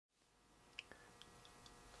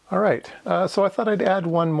All right, so I thought I'd add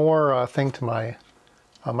one more thing to my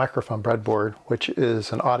microphone breadboard, which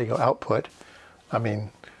is an audio output. I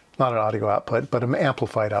mean, not an audio output, but an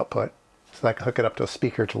amplified output, so that I can hook it up to a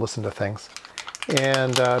speaker to listen to things.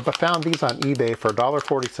 And but found these on eBay for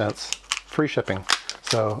 $1.40, free shipping.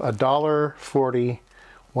 So $1.40,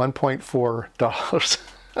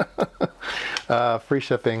 $1.4 free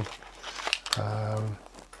shipping.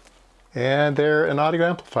 And they're an audio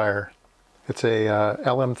amplifier. It's a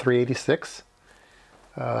LM386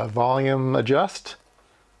 volume adjust,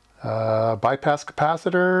 bypass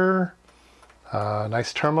capacitor,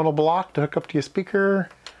 nice terminal block to hook up to your speaker,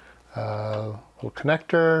 little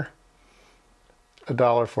connector,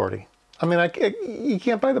 $1.40. I mean, you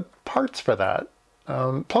can't buy the parts for that.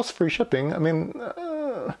 Plus free shipping. I mean,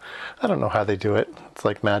 I don't know how they do it. It's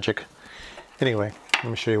like magic. Anyway, let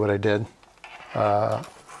me show you what I did. I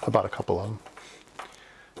bought a couple of them.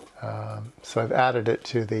 So I've added it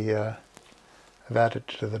to the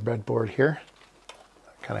breadboard here.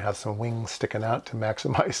 I kind of have some wings sticking out to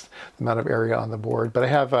maximize the amount of area on the board. But I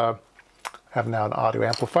have now an audio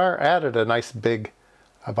amplifier. I added a nice big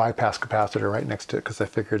bypass capacitor right next to it because I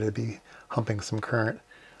figured it'd be humping some current.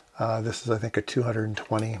 This is, I think, a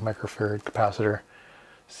 220 microfarad capacitor,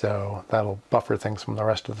 so that'll buffer things from the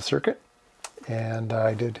rest of the circuit. And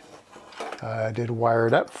I did wire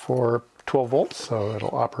it up for 12 volts, so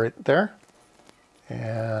it'll operate there.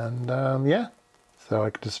 And yeah, so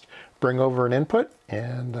I could just bring over an input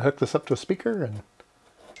and hook this up to a speaker and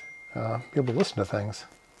be able to listen to things.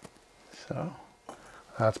 So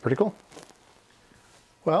that's pretty cool.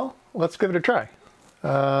 Well, let's give it a try.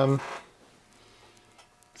 Let's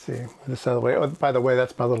see, this out of the way. Oh, by the way,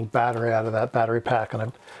 that's my little battery out of that battery pack, and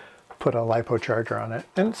I've put a LiPo charger on it.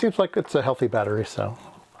 And it seems like it's a healthy battery, so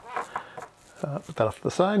put that off to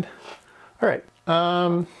the side. All right,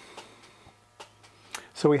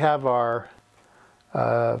 so we have our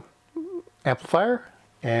amplifier,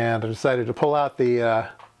 and I decided to pull out the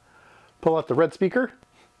red speaker,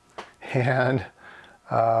 and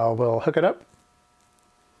we'll hook it up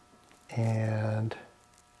and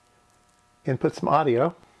input some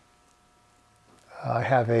audio. I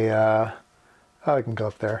have a, oh, I can go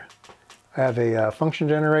up there. I have a function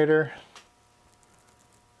generator.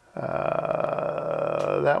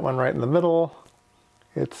 That one right in the middle.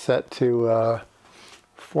 It's set to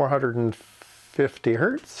 450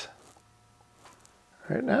 hertz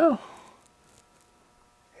right now.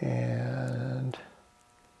 And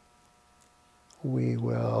we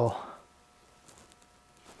will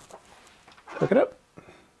hook it up.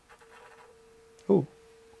 Ooh.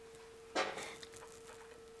 I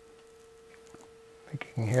think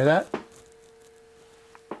you can hear that.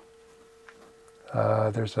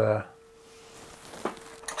 There's a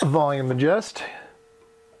volume adjust.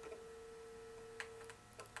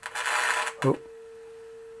 Oh.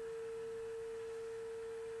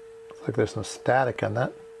 Looks like there's some static on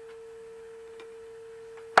that.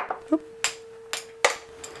 Oop.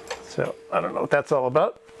 So I don't know what that's all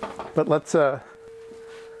about, but let's see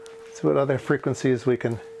what other frequencies we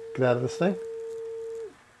can get out of this thing.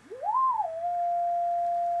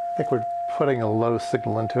 I think we're putting a low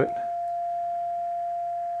signal into it.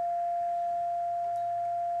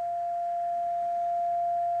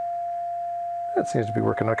 That seems to be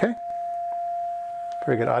working okay.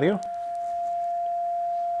 Very good audio.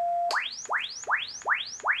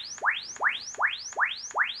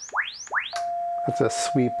 That's a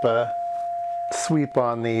sweep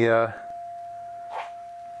on the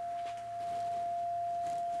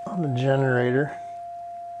generator.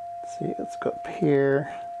 Let's see, let's go up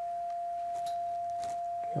here.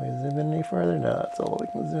 Can we zoom in any further? No, that's all we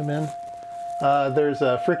can zoom in. There's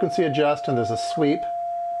a frequency adjust and there's a sweep.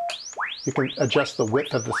 You can adjust the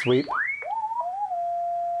width of the sweep.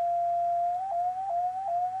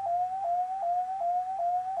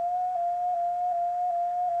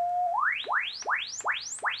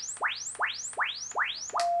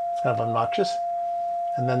 It's kind of obnoxious.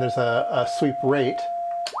 And then there's a sweep rate.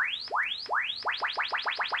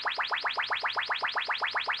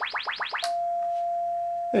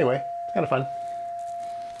 Anyway, it's kind of fun.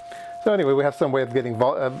 So anyway, we have some way of getting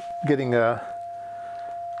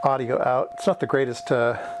audio out. It's not the greatest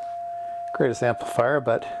amplifier,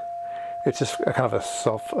 but it's just a kind of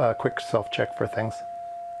a quick self-check for things.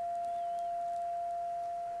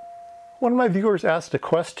 One of my viewers asked a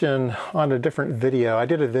question on a different video. I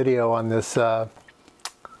did a video on this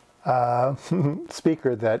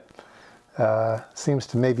speaker that seems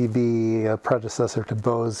to maybe be a predecessor to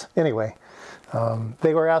Bose. Anyway,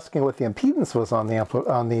 they were asking what the impedance was on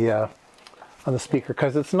the speaker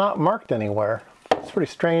because it's not marked anywhere. As it's pretty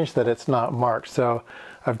strange that it's not marked. So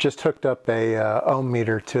I've just hooked up a ohm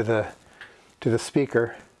meter to the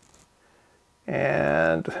speaker,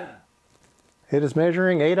 and it is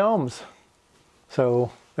measuring 8 ohms.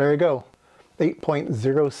 So there you go,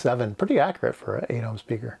 8.07, pretty accurate for an 8 ohm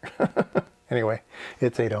speaker. Anyway,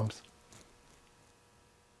 it's 8 ohms.